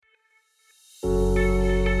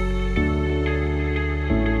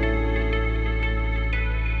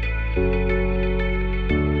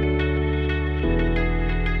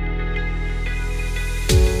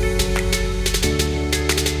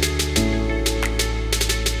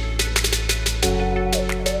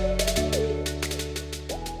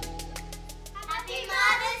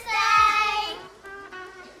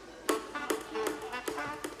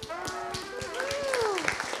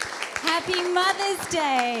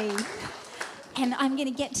Day. And I'm going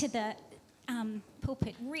to get to the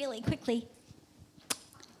pulpit really quickly.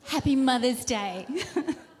 Happy Mother's Day.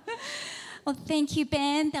 Well, thank you,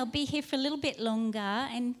 band. They'll be here for a little bit longer.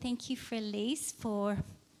 And thank you for Elise for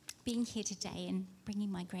being here today and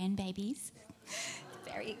bringing my grandbabies.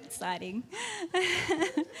 Very exciting.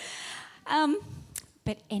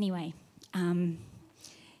 But anyway,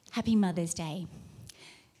 happy Mother's Day.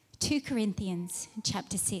 2 Corinthians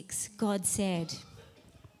chapter 6, God said,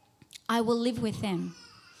 I will live with them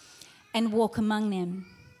and walk among them,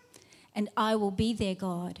 and I will be their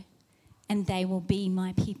God, and they will be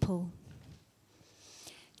my people.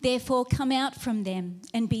 Therefore, come out from them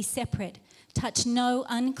and be separate. Touch no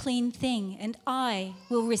unclean thing, and I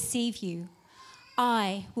will receive you.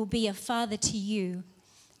 I will be a father to you,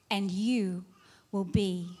 and you will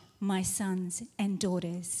be my sons and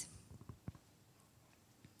daughters.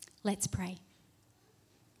 Let's pray.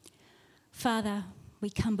 Father, we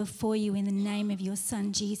come before you in the name of your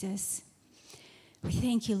Son, Jesus. We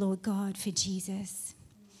thank you, Lord God, for Jesus.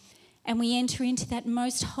 And we enter into that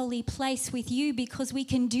most holy place with you because we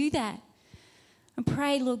can do that. And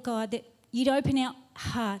pray, Lord God, that you'd open our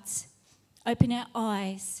hearts, open our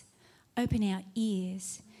eyes, open our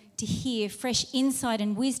ears to hear fresh insight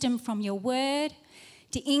and wisdom from your word,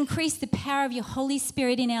 to increase the power of your Holy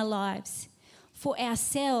Spirit in our lives, for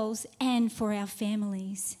ourselves and for our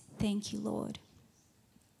families. Thank you, Lord.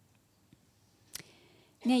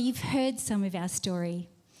 Now, you've heard some of our story,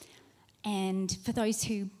 and for those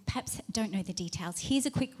who perhaps don't know the details, here's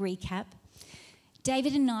a quick recap.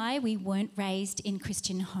 David and I, we weren't raised in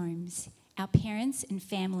Christian homes. Our parents and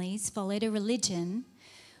families followed a religion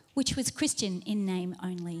which was Christian in name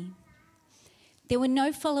only. There were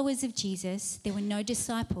no followers of Jesus. There were no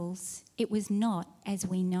disciples. It was not as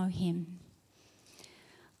we know him.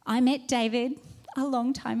 I met David a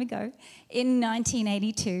long time ago in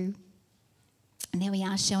 1982. And there we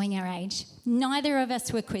are, showing our age. Neither of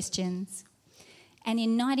us were Christians. And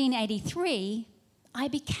in 1983, I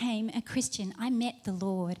became a Christian. I met the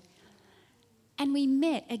Lord. And we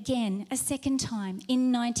met again a second time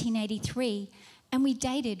in 1983. And we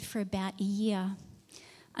dated for about a year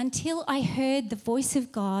until I heard the voice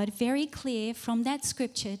of God very clear from that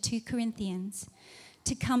scripture, 2 Corinthians,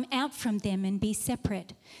 to come out from them and be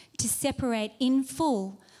separate, to separate in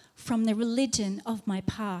full from the religion of my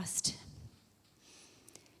past.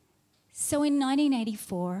 So in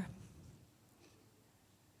 1984,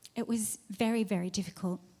 it was very, very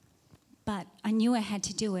difficult, but I knew I had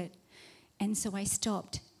to do it, and so I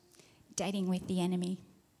stopped dating with the enemy.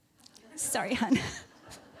 Sorry, hon.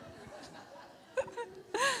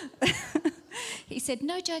 He said,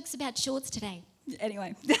 no jokes about shorts today.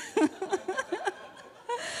 Anyway.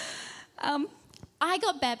 I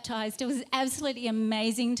got baptised. It was an absolutely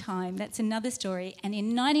amazing time. That's another story. And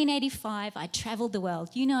in 1985, I travelled the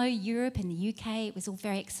world. You know, Europe and the UK. It was all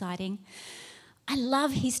very exciting. I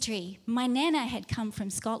love history. My Nana had come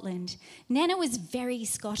from Scotland. Nana was very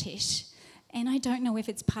Scottish. And I don't know if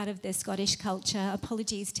it's part of the Scottish culture.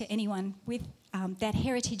 Apologies to anyone with that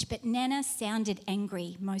heritage. But Nana sounded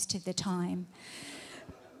angry most of the time.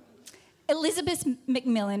 Elizabeth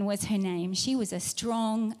Macmillan was her name. She was a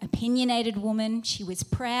strong, opinionated woman. She was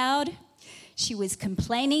proud. She was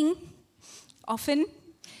complaining often.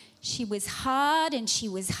 She was hard and she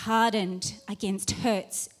was hardened against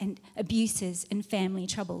hurts and abuses and family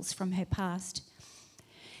troubles from her past.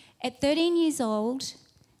 At 13 years old,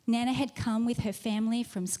 Nana had come with her family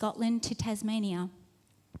from Scotland to Tasmania.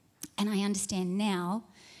 And I understand now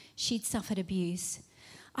she'd suffered abuse.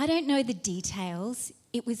 I don't know the details.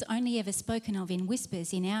 It was only ever spoken of in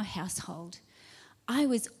whispers in our household. I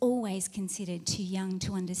was always considered too young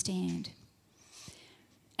to understand.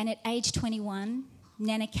 And at age 21,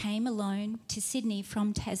 Nana came alone to Sydney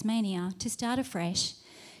from Tasmania to start afresh,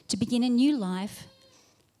 to begin a new life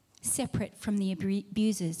separate from the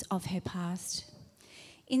abusers of her past.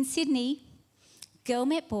 In Sydney, girl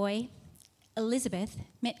met boy, Elizabeth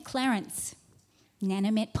met Clarence.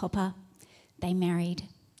 Nana met Papa. They married.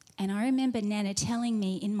 And I remember Nana telling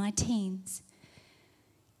me in my teens,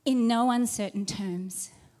 in no uncertain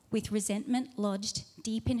terms, with resentment lodged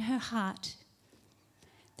deep in her heart,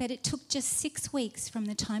 that it took just 6 weeks from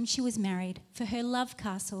the time she was married for her love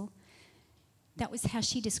castle, that was how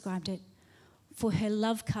she described it, for her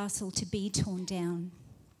love castle to be torn down.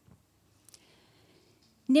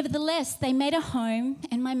 Nevertheless, they made a home,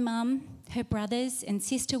 and my mum, her brothers and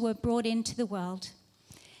sister were brought into the world.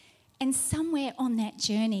 And somewhere on that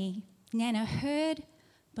journey, Nana heard,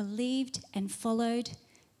 believed and followed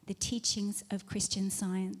the teachings of Christian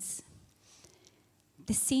Science.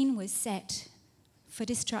 The scene was set for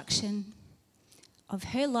destruction, of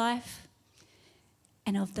her life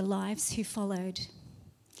and of the lives who followed.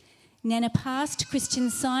 Nana passed Christian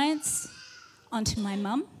Science onto my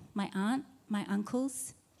mum, my aunt, my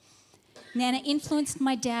uncles. Nana influenced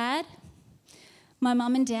my dad. My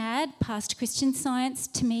mum and dad passed Christian Science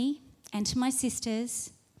to me and to my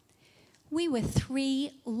sisters. We were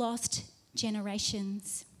 3 lost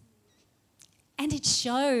generations. And it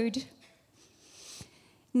showed.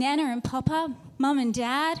 Nana and Papa, Mum and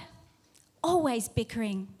Dad, always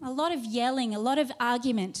bickering, a lot of yelling, a lot of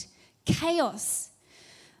argument, chaos.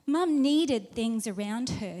 Mum needed things around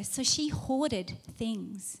her, so she hoarded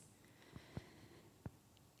things.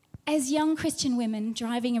 As young Christian women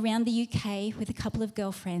driving around the UK with a couple of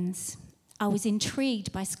girlfriends, I was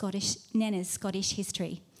intrigued by Nana's Scottish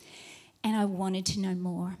history, and I wanted to know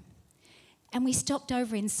more. And we stopped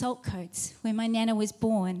over in Saltcoats, where my Nana was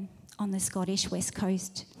born, on the Scottish west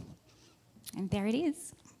coast. And there it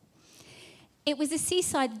is. It was a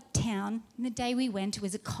seaside town, and the day we went, it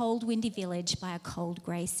was a cold, windy village by a cold,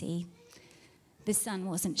 grey sea. The sun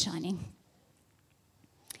wasn't shining.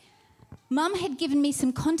 Mum had given me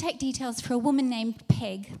some contact details for a woman named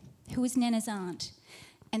Peg, who was Nana's aunt,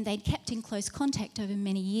 and they'd kept in close contact over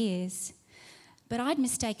many years. But I'd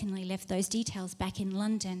mistakenly left those details back in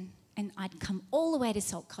London, and I'd come all the way to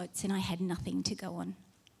Saltcoats, and I had nothing to go on.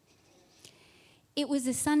 It was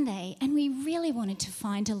a Sunday, and we really wanted to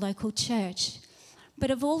find a local church.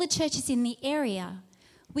 But of all the churches in the area,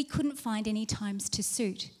 we couldn't find any times to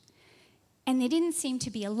suit. And there didn't seem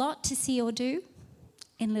to be a lot to see or do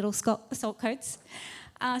in little Saltcoats,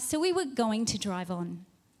 so we were going to drive on.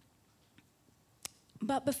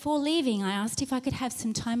 But before leaving, I asked if I could have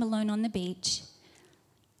some time alone on the beach.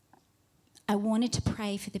 I wanted to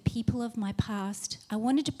pray for the people of my past. I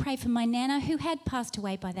wanted to pray for my Nana, who had passed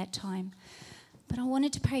away by that time. But I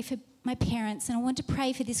wanted to pray for my parents, and I wanted to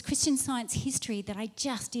pray for this Christian Science history that I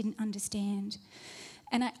just didn't understand.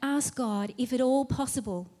 And I asked God, if at all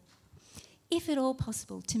possible,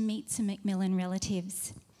 to meet some Macmillan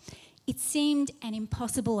relatives. It seemed an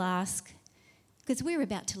impossible ask because we were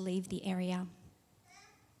about to leave the area.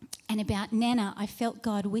 And about Nana, I felt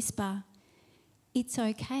God whisper, "It's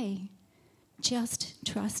okay, just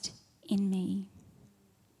trust in me."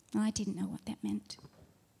 I didn't know what that meant.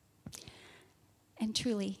 And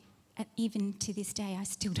truly, even to this day, I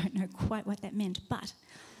still don't know quite what that meant. But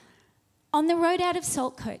on the road out of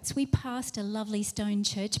Saltcoats, we passed a lovely stone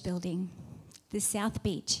church building, the South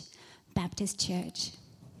Beach Baptist Church.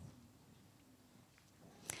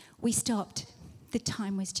 We stopped. The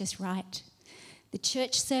time was just right. The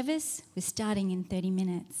church service was starting in 30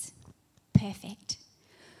 minutes. Perfect.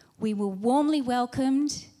 We were warmly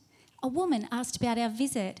welcomed. A woman asked about our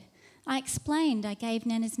visit. I explained. I gave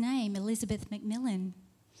Nana's name, Elizabeth Macmillan.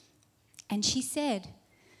 And she said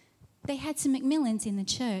they had some Macmillans in the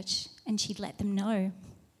church and she'd let them know.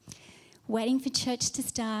 Waiting for church to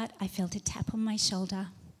start, I felt a tap on my shoulder.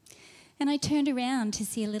 And I turned around to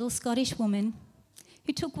see a little Scottish woman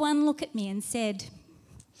who took one look at me and said,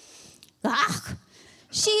 "Ah,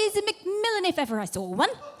 she is a Macmillan if ever I saw one."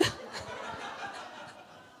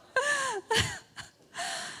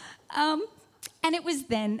 And it was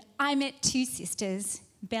then I met 2 sisters,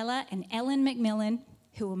 Bella and Ellen Macmillan,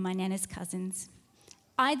 who were my Nana's cousins.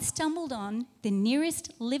 I'd stumbled on the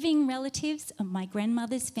nearest living relatives of my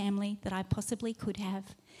grandmother's family that I possibly could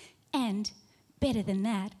have. And, better than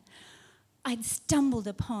that, I'd stumbled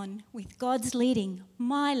upon, with God's leading,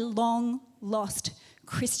 my long-lost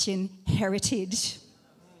Christian heritage.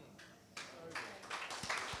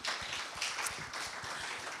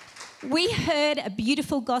 We heard a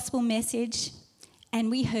beautiful gospel message and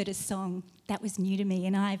we heard a song that was new to me,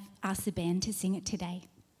 and I've asked the band to sing it today.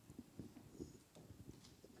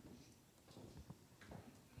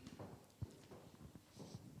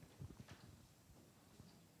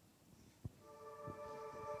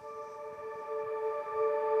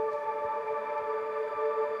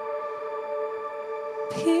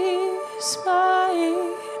 Pierce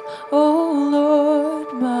my, O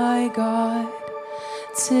Lord my God,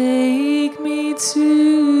 take me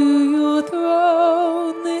to your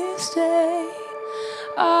throne this day.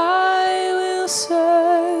 I will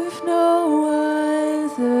serve no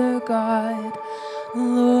other God.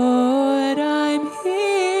 Lord, I'm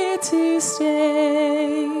here to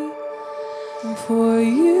stay. For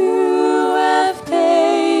you have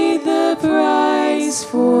paid the price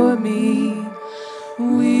for me.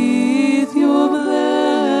 With your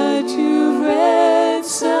blood you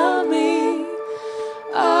ransom me.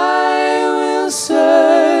 I will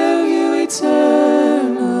serve you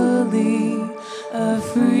eternally. A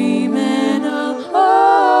free man I'll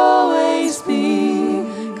always be.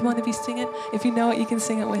 Come on, if you sing it, if you know it, You can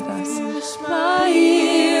sing it with us. Pierce my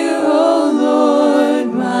ear, O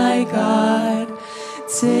Lord, my God.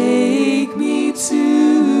 Take me to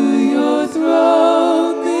your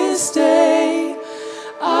throne this day.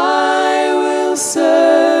 I will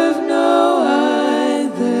serve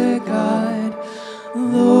no other God.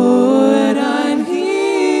 Lord, I'm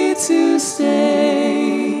here to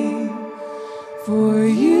stay. For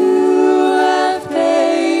you have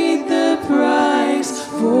paid the price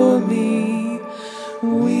for me.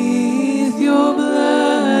 With your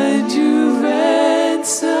blood you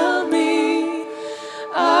ransom me.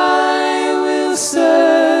 I will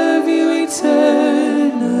serve you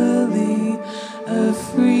eternally. A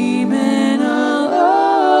free man I'll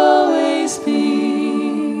always be.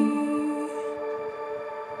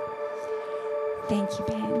 Thank you,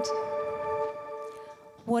 band.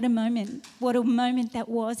 What a moment that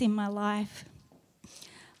was in my life.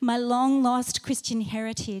 My long-lost Christian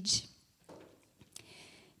heritage.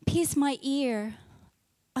 Pierce my ear,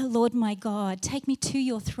 O Lord my God, take me to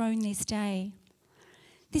your throne this day.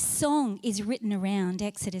 This song is written around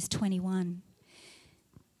Exodus 21.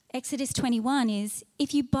 Exodus 21 is,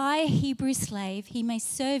 if you buy a Hebrew slave, he may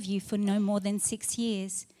serve you for no more than 6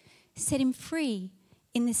 years. Set him free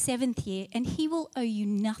in the 7th year, and he will owe you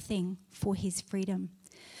nothing for his freedom.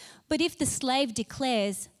 But if the slave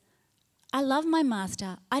declares, I love my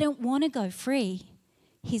master, I don't want to go free,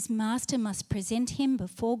 his master must present him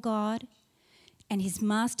before God, and his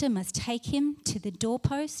master must take him to the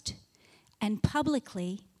doorpost and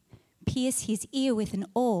publicly pierce his ear with an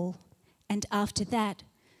awl, and after that,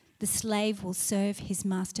 the slave will serve his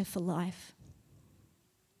master for life.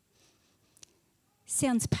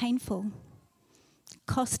 Sounds painful,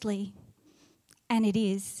 costly, and it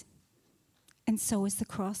is, and so is the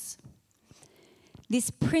cross. This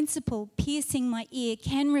principle, piercing my ear,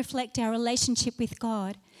 can reflect our relationship with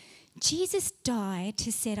God. Jesus died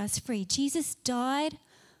to set us free. Jesus died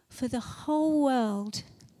for the whole world,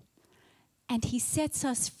 and he sets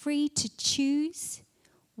us free to choose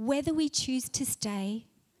whether we choose to stay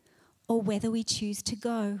or whether we choose to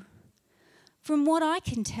go. From what I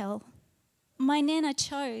can tell, my Nana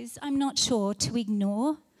chose, I'm not sure, to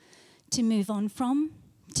ignore, to move on from,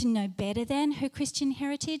 to know better than her Christian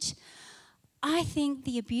heritage. I think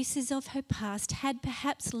the abuses of her past had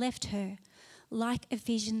perhaps left her, like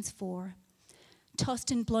Ephesians 4,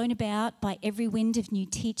 tossed and blown about by every wind of new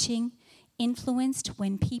teaching, influenced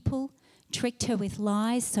when people tricked her with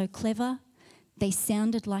lies so clever they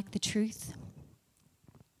sounded like the truth.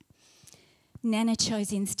 Nana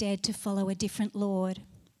chose instead to follow a different Lord,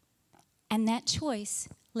 and that choice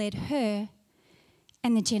led her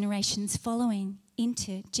and the generations following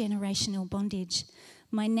into generational bondage.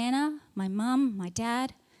 My Nana, my mum, my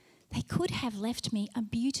dad, they could have left me a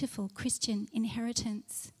beautiful Christian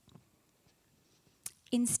inheritance.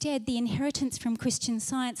 Instead, the inheritance from Christian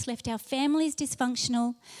Science left our families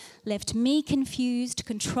dysfunctional, left me confused,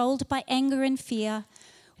 controlled by anger and fear,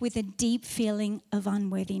 with a deep feeling of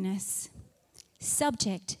unworthiness,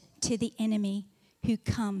 subject to the enemy who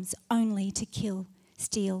comes only to kill,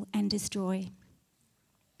 steal, and destroy.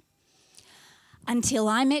 Until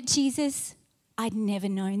I met Jesus, I'd never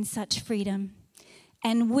known such freedom.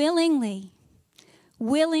 And willingly,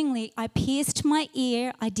 I pierced my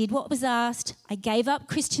ear, I did what was asked, I gave up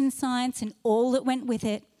Christian Science and all that went with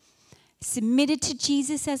it, submitted to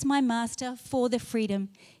Jesus as my master for the freedom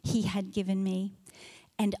he had given me.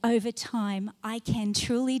 And over time, I can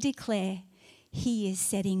truly declare he is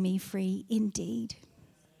setting me free indeed.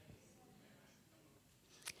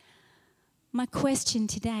 My question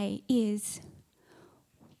today is,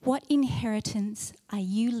 what inheritance are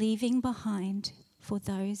you leaving behind for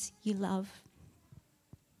those you love?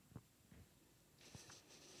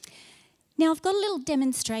 Now, I've got a little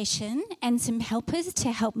demonstration and some helpers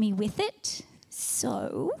to help me with it.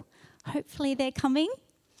 So, hopefully they're coming.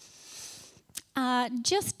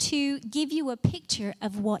 Just to give you a picture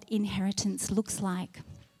of what inheritance looks like.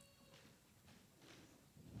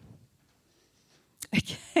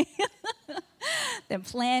 Okay. The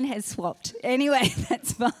plan has swapped. Anyway,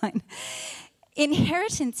 that's fine.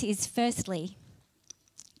 Inheritance is firstly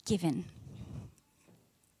given.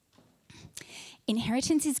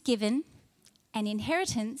 Inheritance is given, and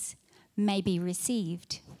inheritance may be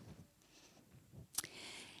received.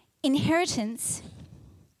 Inheritance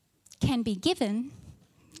can be given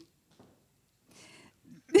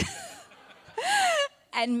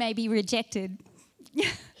and may be rejected.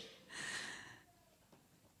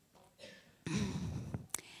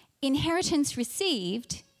 Inheritance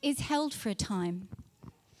received is held for a time.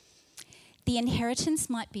 The inheritance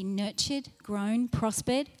might be nurtured, grown,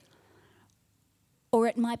 prospered, or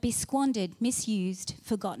it might be squandered, misused,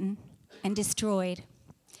 forgotten, and destroyed.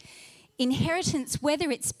 Inheritance,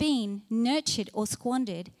 whether it's been nurtured or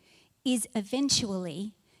squandered, is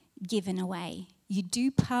eventually given away. You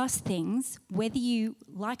do pass things, whether you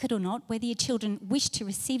like it or not, whether your children wish to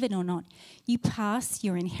receive it or not, you pass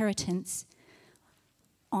your inheritance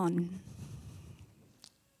on.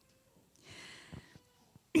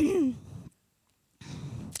 Thank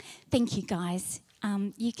you, guys.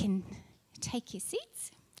 You can take your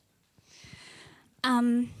seats.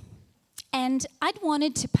 And I'd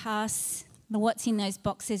wanted to pass the what's in those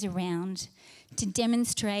boxes around to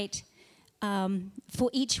demonstrate for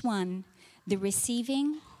each one the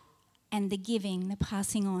receiving and the giving, the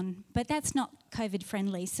passing on. But that's not COVID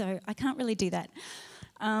friendly, so I can't really do that.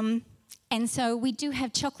 And so we do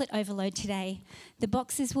have chocolate overload today. The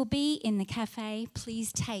boxes will be in the cafe.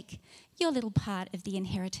 Please take your little part of the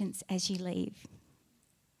inheritance as you leave.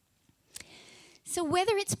 So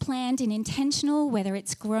whether it's planned and intentional, whether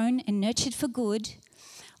it's grown and nurtured for good,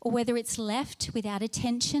 or whether it's left without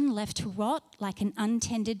attention, left to rot like an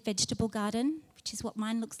untended vegetable garden, which is what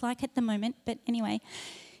mine looks like at the moment, but anyway,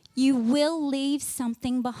 you will leave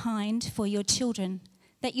something behind for your children,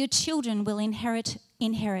 that your children will inherit.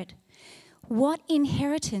 What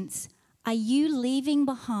inheritance are you leaving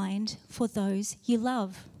behind for those you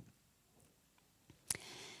love?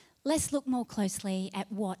 Let's look more closely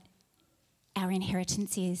at what our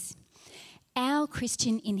inheritance is. Our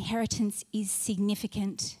Christian inheritance is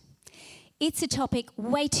significant. It's a topic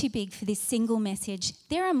way too big for this single message.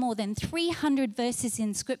 There are more than 300 verses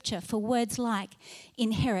in Scripture for words like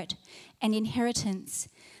inherit and inheritance.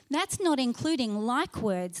 That's not including like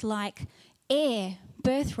words like heir,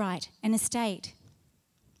 birthright, and estate.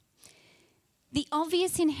 The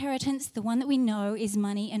obvious inheritance, the one that we know, is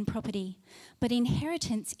money and property. But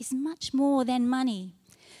inheritance is much more than money.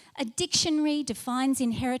 A dictionary defines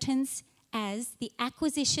inheritance as the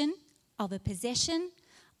acquisition of a possession,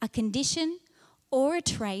 a condition, or a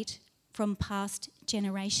trait from past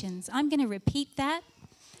generations. I'm going to repeat that.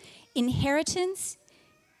 Inheritance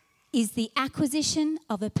is the acquisition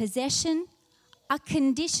of a possession, a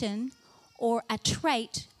condition, or a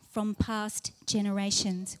trait from past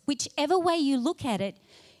generations. Whichever way you look at it,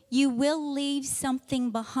 you will leave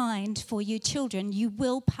something behind for your children. You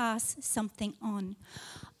will pass something on.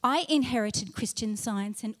 I inherited Christian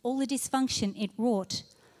Science and all the dysfunction it wrought.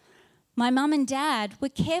 My mum and dad were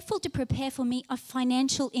careful to prepare for me a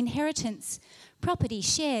financial inheritance, property,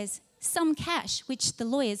 shares, some cash, which the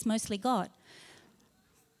lawyers mostly got.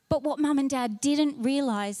 But what mum and dad didn't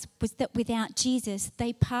realise was that without Jesus,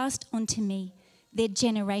 they passed on to me their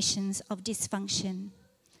generations of dysfunction.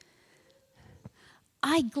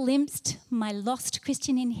 I glimpsed my lost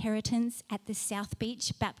Christian inheritance at the South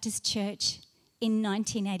Beach Baptist Church in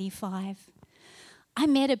 1985. I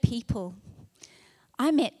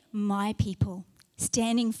met my people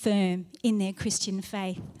standing firm in their Christian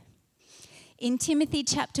faith. In Timothy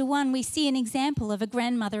chapter 1, we see an example of a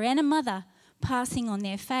grandmother and a mother passing on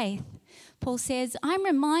their faith. Paul says, I'm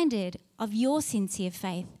reminded of your sincere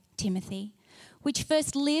faith, Timothy, which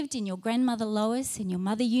first lived in your grandmother Lois and your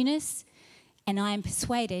mother Eunice, and I am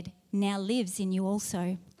persuaded now lives in you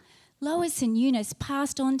also. Lois and Eunice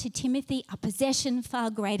passed on to Timothy a possession far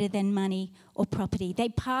greater than money or property. They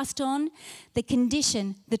passed on the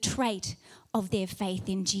condition, the trait of their faith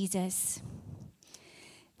in Jesus.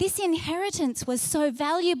 This inheritance was so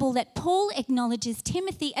valuable that Paul acknowledges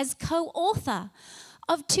Timothy as co-author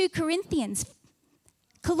of 2 Corinthians,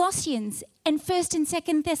 Colossians, and 1st and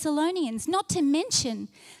 2nd Thessalonians, not to mention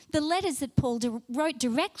the letters that Paul wrote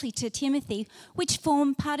directly to Timothy, which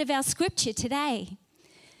form part of our scripture today,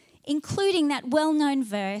 including that well-known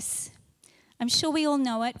verse. I'm sure we all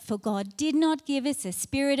know it. For God did not give us a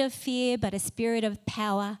spirit of fear, but a spirit of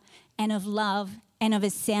power and of love and of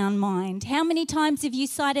a sound mind. How many times have you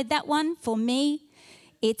cited that one? For me,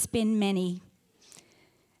 it's been many.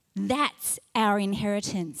 That's our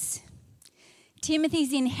inheritance.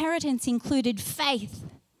 Timothy's inheritance included faith,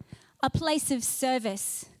 a place of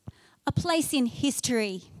service, a place in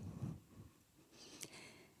history.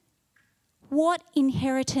 What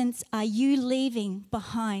inheritance are you leaving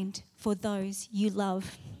behind for those you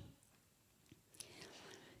love?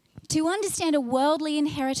 To understand a worldly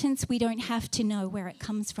inheritance, we don't have to know where it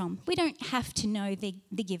comes from. We don't have to know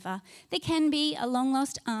the giver. There can be a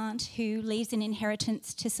long-lost aunt who leaves an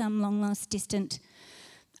inheritance to some long-lost distant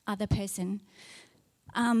other person.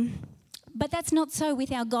 But that's not so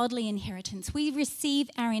with our godly inheritance. We receive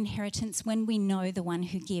our inheritance when we know the one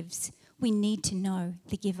who gives. We need to know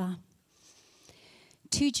the giver.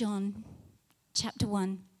 2 John chapter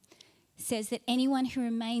 1 says that anyone who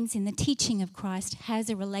remains in the teaching of Christ has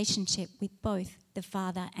a relationship with both the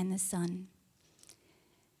Father and the Son.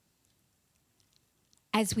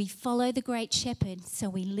 As we follow the Great Shepherd, so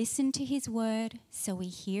we listen to his word, so we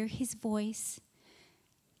hear his voice.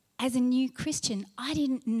 As a new Christian, I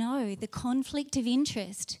didn't know the conflict of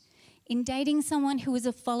interest in dating someone who was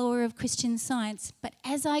a follower of Christian Science, but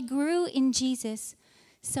as I grew in Jesus,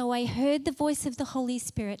 so I heard the voice of the Holy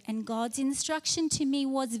Spirit, and God's instruction to me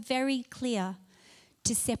was very clear: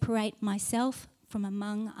 to separate myself from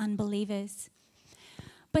among unbelievers.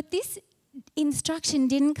 But this instruction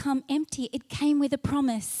didn't come empty. It came with a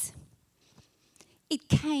promise. It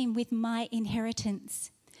came with my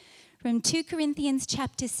inheritance. From 2 Corinthians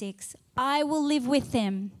chapter 6, I will live with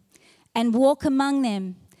them and walk among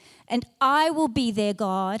them, and I will be their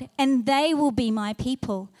God, and they will be my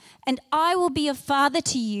people. And I will be a father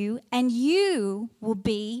to you, and you will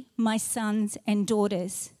be my sons and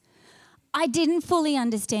daughters. I didn't fully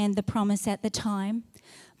understand the promise at the time,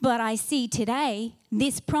 but I see today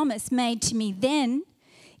this promise made to me then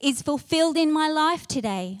is fulfilled in my life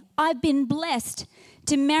today. I've been blessed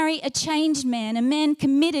to marry a changed man, a man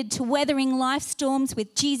committed to weathering life storms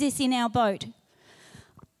with Jesus in our boat.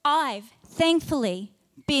 I've thankfully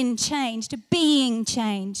been changed, being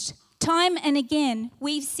changed. Time and again,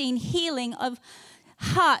 we've seen healing of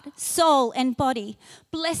heart, soul, and body,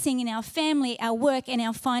 blessing in our family, our work, and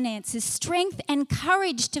our finances, strength and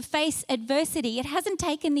courage to face adversity. It hasn't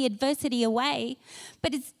taken the adversity away,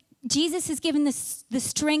 but Jesus has given us the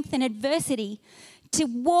strength and adversity to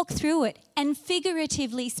walk through it, and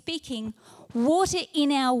figuratively speaking, water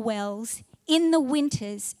in our wells in the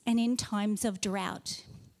winters and in times of drought.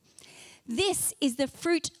 This is the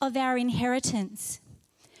fruit of our inheritance.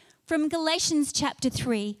 From Galatians chapter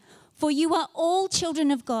 3, for you are all children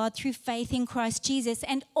of God through faith in Christ Jesus,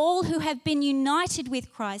 and all who have been united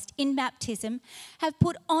with Christ in baptism have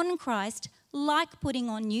put on Christ like putting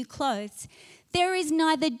on new clothes. There is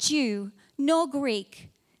neither Jew nor Greek,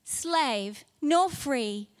 slave nor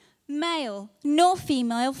free, male nor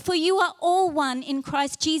female, for you are all one in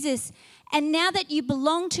Christ Jesus. And now that you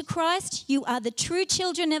belong to Christ, you are the true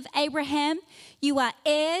children of Abraham. You are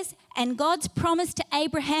heirs, and God's promise to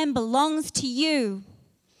Abraham belongs to you.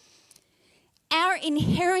 Our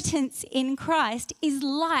inheritance in Christ is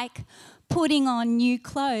like putting on new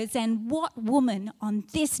clothes. And what woman on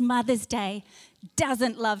this Mother's Day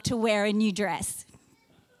doesn't love to wear a new dress?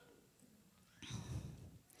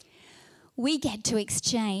 We get to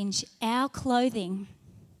exchange our clothing,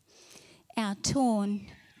 our torn,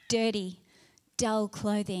 dirty, dull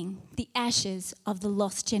clothing, the ashes of the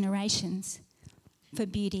lost generations, for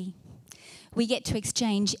beauty. We get to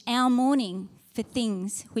exchange our mourning for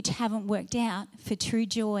things which haven't worked out, for true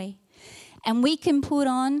joy. And we can put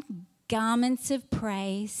on garments of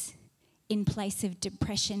praise in place of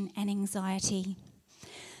depression and anxiety.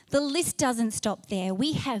 The list doesn't stop there.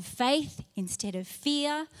 We have faith instead of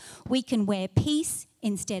fear. We can wear peace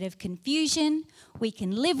instead of confusion. We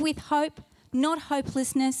can live with hope, not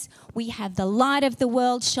hopelessness. We have the light of the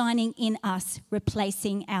world shining in us,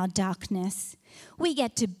 replacing our darkness. We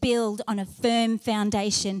get to build on a firm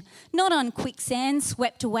foundation, not on quicksand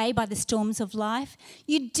swept away by the storms of life.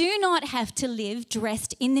 You do not have to live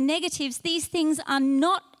dressed in the negatives. These things are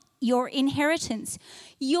not your inheritance.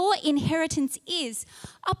 Your inheritance is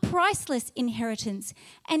a priceless inheritance,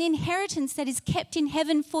 an inheritance that is kept in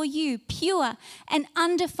heaven for you, pure and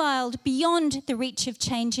undefiled, beyond the reach of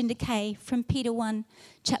change and decay. From Peter 1,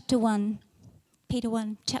 chapter 1. Peter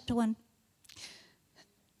 1, chapter 1.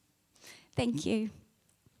 Thank you.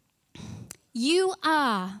 You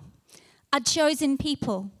are a chosen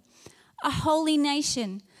people, a holy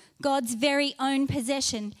nation, God's very own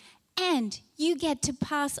possession, and you get to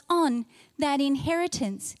pass on that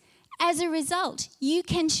inheritance. As a result, you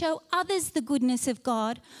can show others the goodness of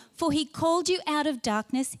God, for he called you out of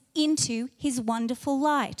darkness into his wonderful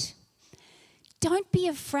light. Don't be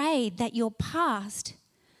afraid that your past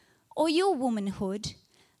or your womanhood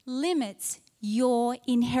limits your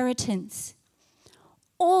inheritance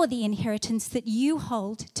or the inheritance that you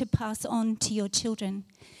hold to pass on to your children.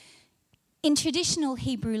 In traditional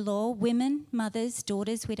Hebrew law, women, mothers,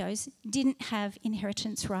 daughters, widows didn't have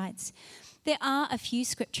inheritance rights. There are a few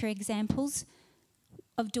scripture examples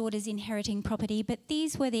of daughters inheriting property, but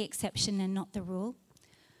these were the exception and not the rule.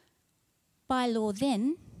 By law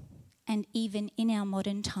then, and even in our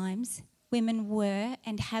modern times, women were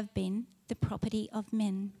and have been the property of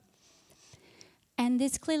men. And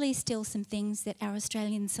there's clearly still some things that our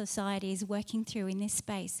Australian society is working through in this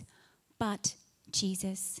space. But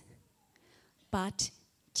Jesus.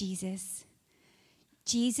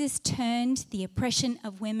 Jesus turned the oppression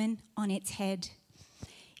of women on its head.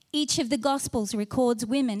 Each of the Gospels records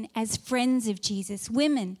women as friends of Jesus,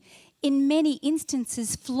 women, in many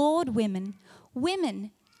instances flawed women,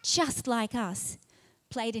 women just like us,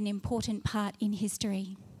 played an important part in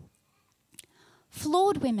history.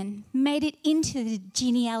 Flawed women made it into the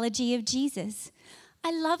genealogy of Jesus.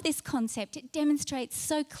 I love this concept. It demonstrates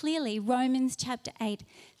so clearly Romans chapter 8.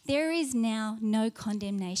 There is now no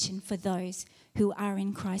condemnation for those who are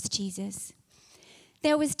in Christ Jesus.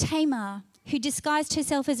 There was Tamar, who disguised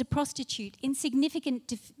herself as a prostitute in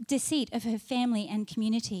significant deceit of her family and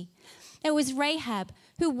community. There was Rahab,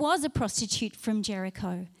 who was a prostitute from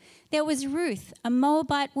Jericho. There was Ruth, a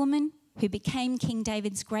Moabite woman who became King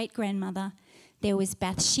David's great-grandmother. There was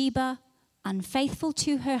Bathsheba, unfaithful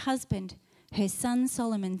to her husband. Her son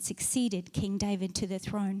Solomon succeeded King David to the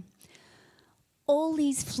throne. All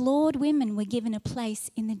these flawed women were given a place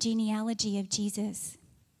in the genealogy of Jesus.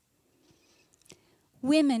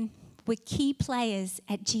 Women were key players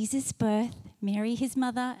at Jesus' birth. Mary, his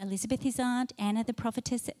mother, Elizabeth, his aunt, Anna, the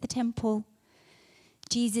prophetess at the temple.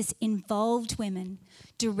 Jesus involved women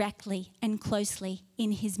directly and closely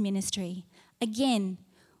in his ministry. Again,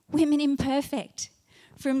 women imperfect.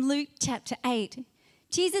 From Luke chapter 8,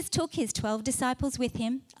 Jesus took his 12 disciples with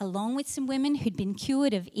him, along with some women who'd been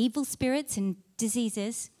cured of evil spirits and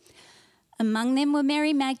diseases. Among them were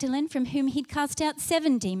Mary Magdalene, from whom he'd cast out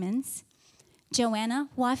 7 demons, Joanna,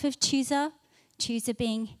 wife of Chuza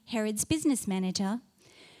being Herod's business manager,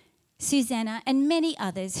 Susanna, and many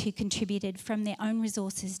others who contributed from their own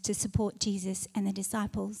resources to support Jesus and the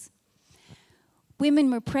disciples. Women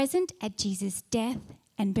were present at Jesus' death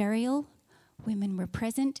and burial. Women were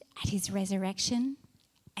present at his resurrection.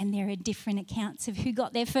 And there are different accounts of who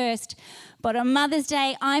got there first. But on Mother's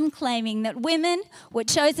Day, I'm claiming that women were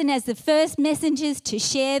chosen as the first messengers to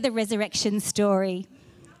share the resurrection story.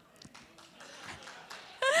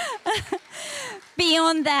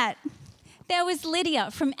 Beyond that, there was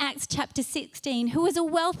Lydia from Acts chapter 16, who was a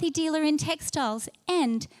wealthy dealer in textiles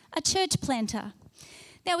and a church planter.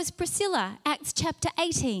 There was Priscilla, Acts chapter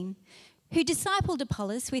 18, who discipled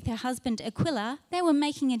Apollos with her husband Aquila. They were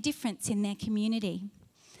making a difference in their community.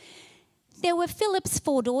 There were Philip's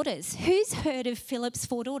 4 daughters. Who's heard of Philip's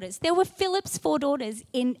 4 daughters? There were Philip's 4 daughters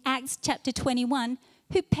in Acts chapter 21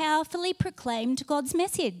 who powerfully proclaimed God's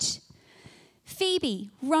message. Phoebe,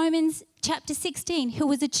 Romans chapter 16, who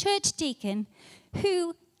was a church deacon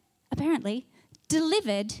who apparently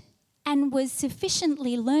delivered and was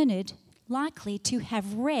sufficiently learned, likely to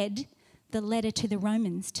have read the letter to the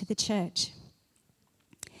Romans to the church.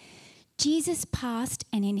 Jesus passed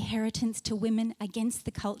an inheritance to women against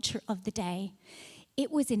the culture of the day.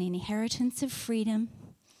 It was an inheritance of freedom.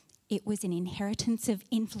 It was an inheritance of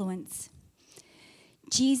influence.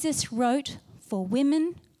 Jesus wrote for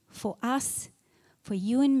women, for us, for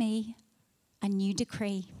you and me, a new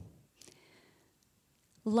decree.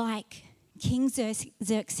 Like King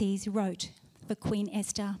Xerxes wrote for Queen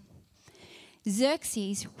Esther.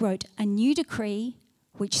 Xerxes wrote a new decree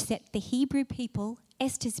which set the Hebrew people,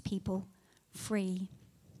 Esther's people, free.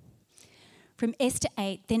 From Esther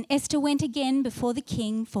 8, then Esther went again before the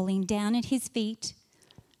king, falling down at his feet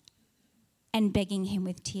and begging him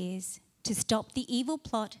with tears to stop the evil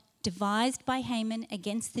plot devised by Haman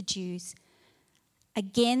against the Jews.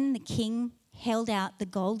 Again, the king held out the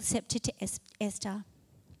gold scepter to Esther.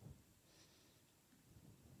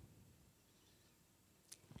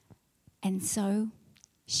 And so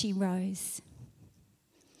she rose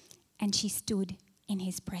and she stood in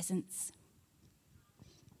his presence.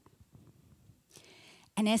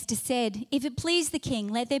 And Esther said, "If it please the king,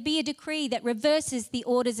 let there be a decree that reverses the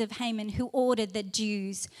orders of Haman, who ordered that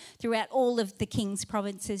Jews throughout all of the king's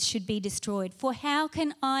provinces should be destroyed. For how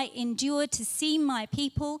can I endure to see my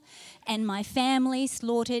people and my family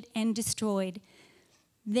slaughtered and destroyed?"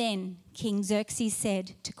 Then King Xerxes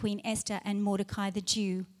said to Queen Esther and Mordecai the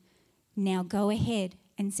Jew, "Now go ahead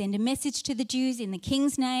and send a message to the Jews in the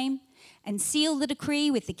king's name and seal the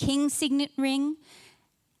decree with the king's signet ring."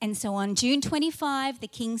 And so on June 25, the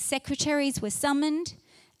king's secretaries were summoned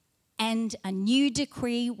and a new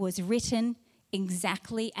decree was written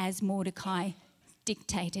exactly as Mordecai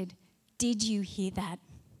dictated. Did you hear that?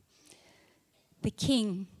 The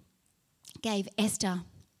king gave Esther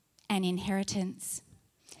an inheritance.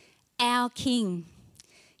 Our king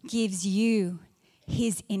gives you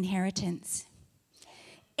his inheritance.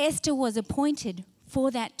 Esther was appointed for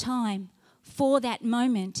that time, for that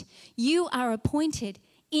moment. You are appointed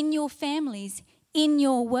in your families, in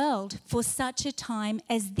your world, for such a time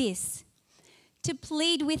as this, to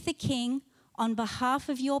plead with the king on behalf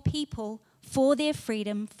of your people for their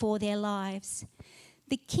freedom, for their lives.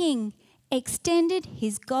 The king extended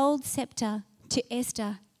his gold scepter to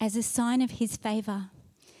Esther as a sign of his favour.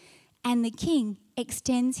 And the king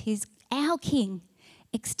our king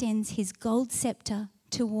extends his gold scepter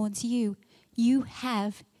towards you. You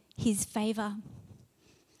have his favour.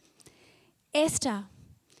 Esther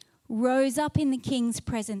rose up in the king's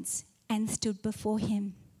presence and stood before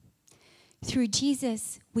him. Through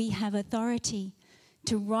Jesus, we have authority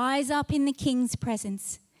to rise up in the king's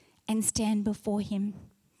presence and stand before him.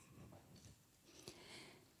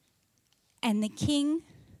 And the king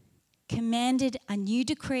commanded a new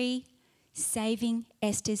decree saving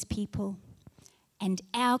Esther's people. And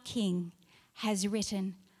our king has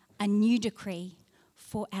written a new decree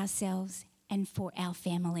for ourselves and for our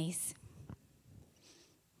families.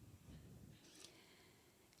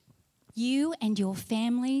 You and your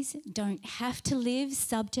families don't have to live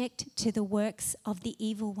subject to the works of the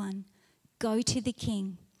evil one. Go to the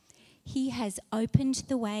king. He has opened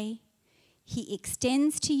the way. He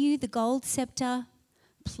extends to you the gold scepter.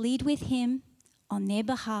 Plead with him on their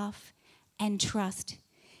behalf and trust.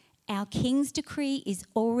 Our king's decree is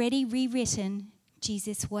already rewritten.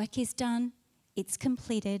 Jesus' work is done. It's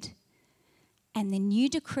completed. And the new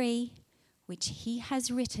decree, which he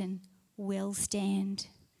has written, will stand.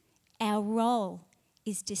 Our role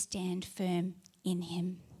is to stand firm in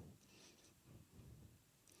him.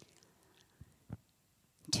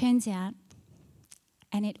 Turns out,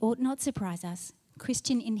 and it ought not surprise us,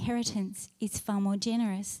 Christian inheritance is far more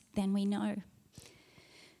generous than we know.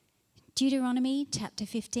 Deuteronomy chapter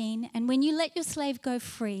 15, and when you let your slave go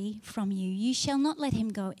free from you, you shall not let him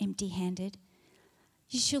go empty-handed.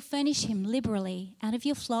 You shall furnish him liberally out of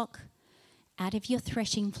your flock, out of your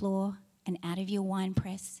threshing floor, and out of your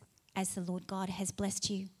winepress. As the Lord God has blessed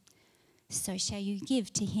you, so shall you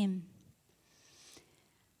give to him.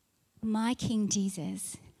 My King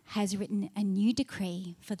Jesus has written a new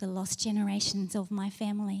decree for the lost generations of my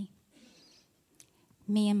family.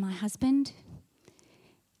 Me and my husband,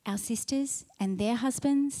 our sisters and their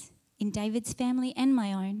husbands in David's family and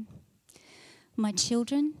my own, my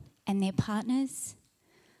children and their partners,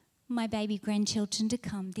 my baby grandchildren to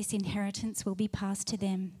come. This inheritance will be passed to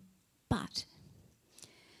them. But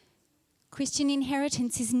Christian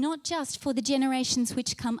inheritance is not just for the generations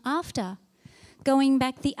which come after. Going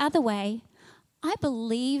back the other way, I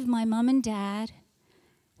believe my mum and dad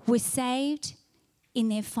were saved in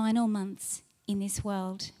their final months in this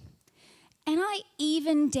world. And I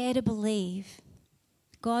even dare to believe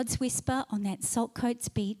God's whisper on that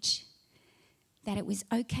Saltcoats beach that it was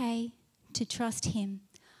okay to trust him.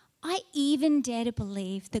 I even dare to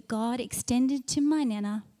believe that God extended to my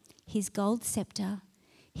Nana his gold scepter,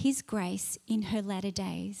 his grace in her latter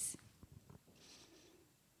days.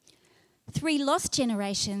 3 lost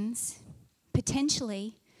generations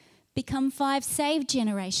potentially become 5 saved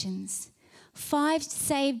generations. 5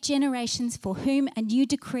 saved generations for whom a new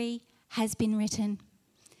decree has been written.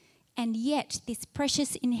 And yet this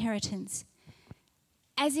precious inheritance,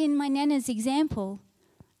 as in my Nana's example,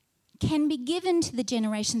 can be given to the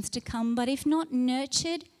generations to come, but if not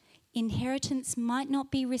nurtured, inheritance might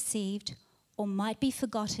not be received or might be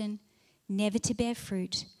forgotten, never to bear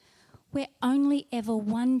fruit. We're only ever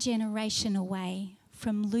one generation away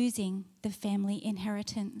from losing the family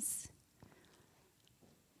inheritance.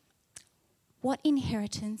 What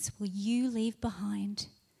inheritance will you leave behind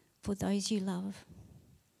for those you love?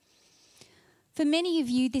 For many of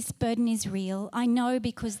you, this burden is real. I know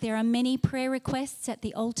because there are many prayer requests at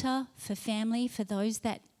the altar for family, for those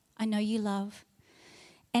that I know you love.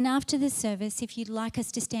 And after the service, if you'd like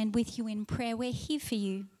us to stand with you in prayer, we're here for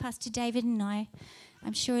you. Pastor David and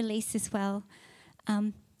I'm sure Elise as well.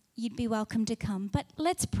 You'd be welcome to come. But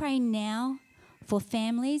let's pray now for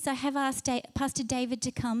families. I have asked Pastor David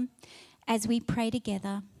to come as we pray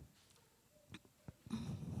together.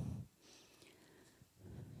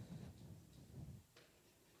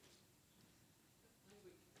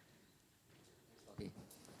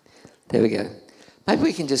 There we go. Maybe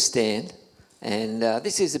we can just stand. And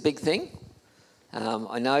this is a big thing.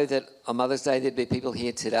 I know that on Mother's Day there'd be people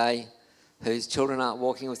here today whose children aren't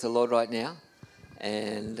walking with the Lord right now.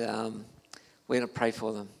 And we're going to pray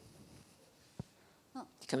for them.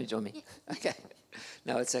 Come and join me. Yeah. Okay.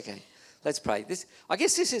 No, it's okay. Let's pray. I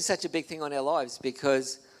guess this is such a big thing on our lives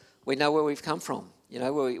because we know where we've come from. You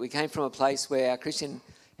know, we came from a place where our Christian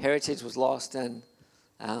heritage was lost and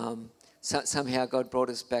somehow God brought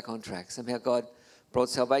us back on track. Somehow God brought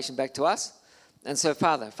salvation back to us. And so,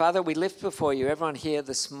 Father, we lift before you everyone here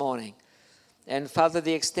this morning. And, Father,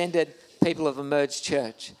 the extended people of Emerge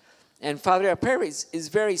Church. And, Father, our prayer is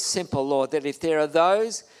very simple, Lord, that if there are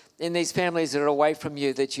those in these families that are away from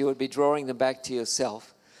you, that you would be drawing them back to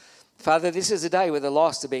yourself. Father, this is a day where the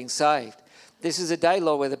lost are being saved. This is a day,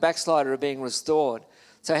 Lord, where the backslider are being restored.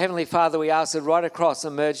 So, Heavenly Father, we ask that right across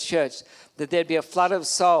Emerge Church, that there'd be a flood of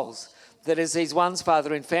souls, that as these ones,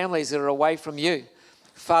 Father, in families that are away from you,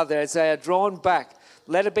 Father, as they are drawn back,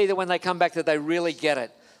 let it be that when they come back that they really get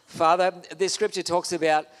it. Father, this scripture talks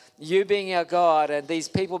about you being our God and these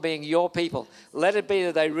people being your people. Let it be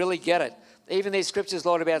that they really get it. Even these scriptures,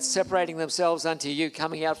 Lord, about separating themselves unto you,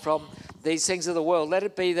 coming out from these things of the world. Let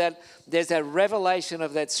it be that there's that revelation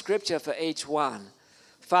of that scripture for each one.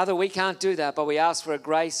 Father, we can't do that, but we ask for a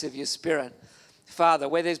grace of your Spirit. Father,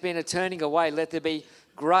 where there's been a turning away, let there be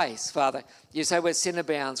grace, Father. You say where sin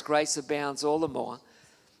abounds, grace abounds all the more.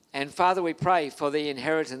 And Father, we pray for the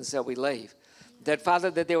inheritance that we leave. That, Father,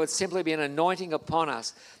 that there would simply be an anointing upon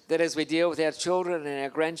us, that as we deal with our children and our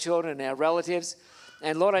grandchildren and our relatives.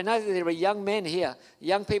 And Lord, I know that there are young men here,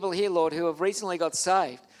 young people here, Lord, who have recently got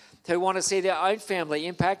saved, who want to see their own family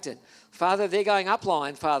impacted. Father, they're going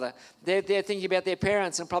upline, Father. They're thinking about their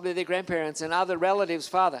parents and probably their grandparents and other relatives,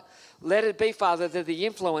 Father. Let it be, Father, that the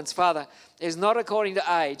influence, Father, is not according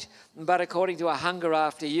to age, but according to a hunger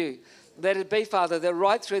after you. Let it be, Father, that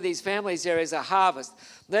right through these families there is a harvest.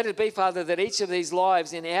 Let it be, Father, that each of these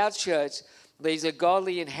lives in our church leaves a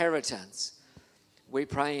godly inheritance. We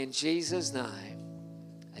pray in Jesus' name.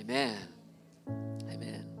 Amen.